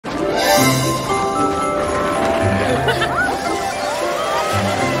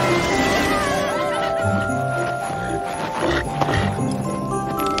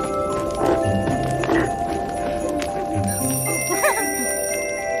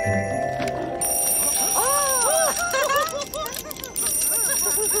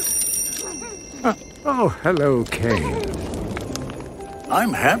Oh, hello, Kane.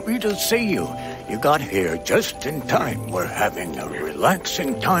 I'm happy to see you. You got here just in time. We're having a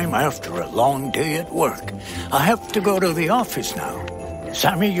relaxing time after a long day at work. I have to go to the office now.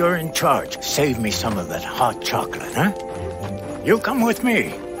 Sammy, you're in charge. Save me some of that hot chocolate, huh? You come with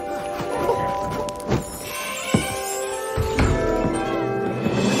me.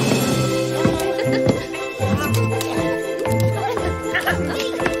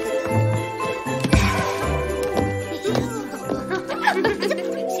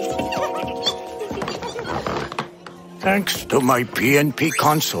 Thanks to my PNP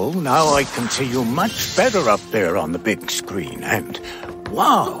console, now I can see you much better up there on the big screen. And,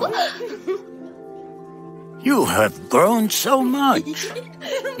 wow! You have grown so much.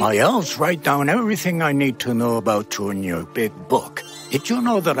 My elves write down everything I need to know about you in your big book. Did you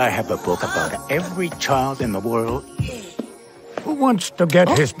know that I have a book about every child in the world? Who wants to get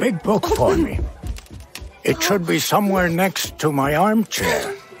his big book for me? It should be somewhere next to my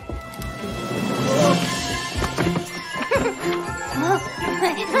armchair.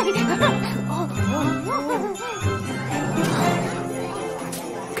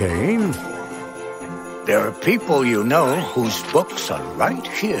 Kane? There are people you know whose books are right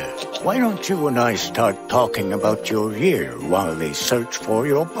here. Why don't you and I start talking about your year while they search for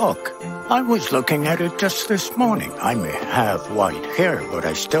your book? I was looking at it just this morning. I may have white hair, but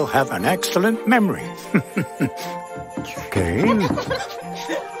I still have an excellent memory. Kane?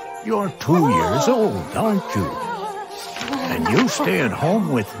 You're 2 years old, aren't you? And you stay at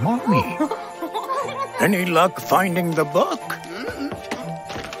home with Mommy. Any luck finding the book?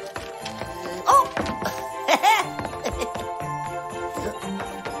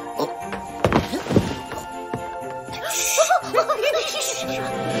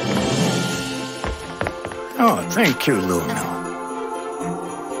 Oh, thank you, Luna.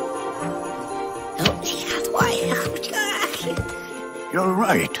 You're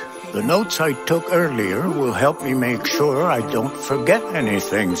right. The notes I took earlier will help me make sure I don't forget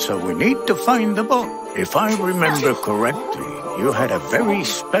anything, so we need to find the book. If I remember correctly, you had a very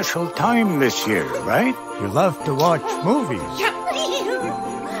special time this year, right? You love to watch movies.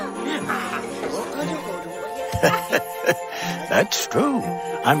 That's true.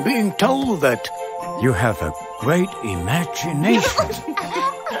 I'm being told that You have a great imagination.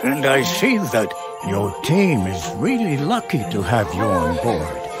 and I see that Your team is really lucky to have you on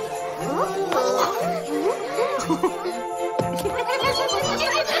board.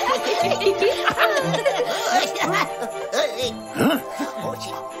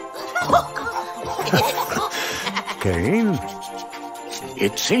 Kane?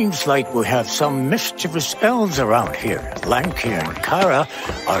 it seems like we have some mischievous elves around here. Lanky and Kara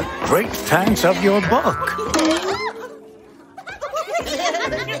are great fans of your book.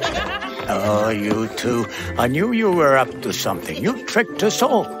 Oh, you two. I knew you were up to something. You tricked us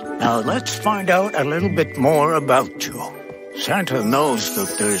all. Now let's find out a little bit more about you. Santa knows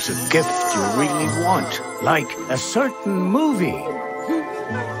that there's a gift you really want, like a certain movie.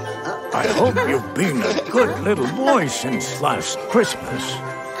 I hope you've been a good little boy since last Christmas.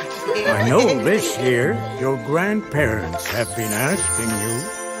 I know this year your grandparents have been asking you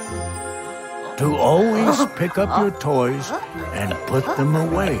to always pick up your toys and put them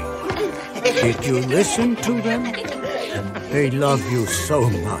away. Did you listen to them? They love you so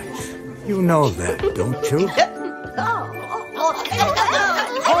much. You know that, don't you?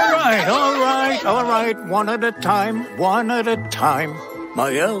 All right. One at a time.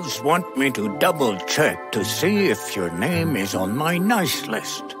 My elves want me to double-check to see if your name is on my nice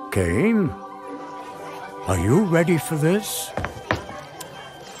list. Kane? Are you ready for this?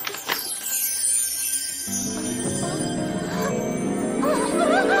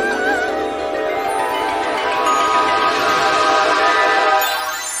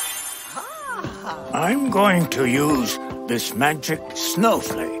 I'm going to use this magic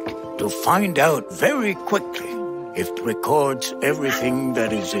snowflake to find out very quickly if it records everything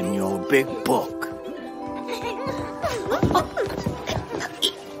that is in your big book.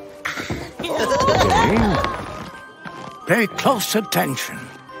 Kane? Pay close attention.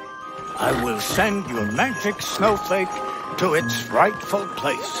 I will send your magic snowflake to its rightful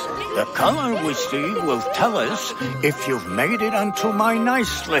place. The color we see will tell us if you've made it onto my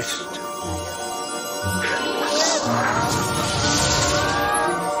nice list.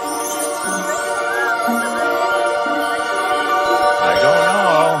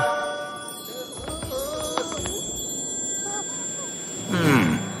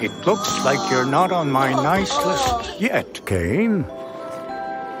 It looks like you're not on my nice list yet. Kane?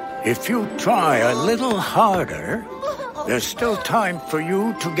 If you try a little harder, There's still time for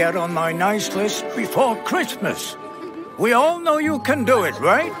you to get on my nice list before Christmas. We all know you can do it,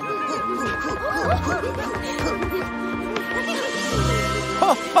 right?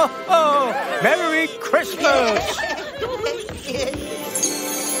 Ho, ho, ho! Merry Christmas!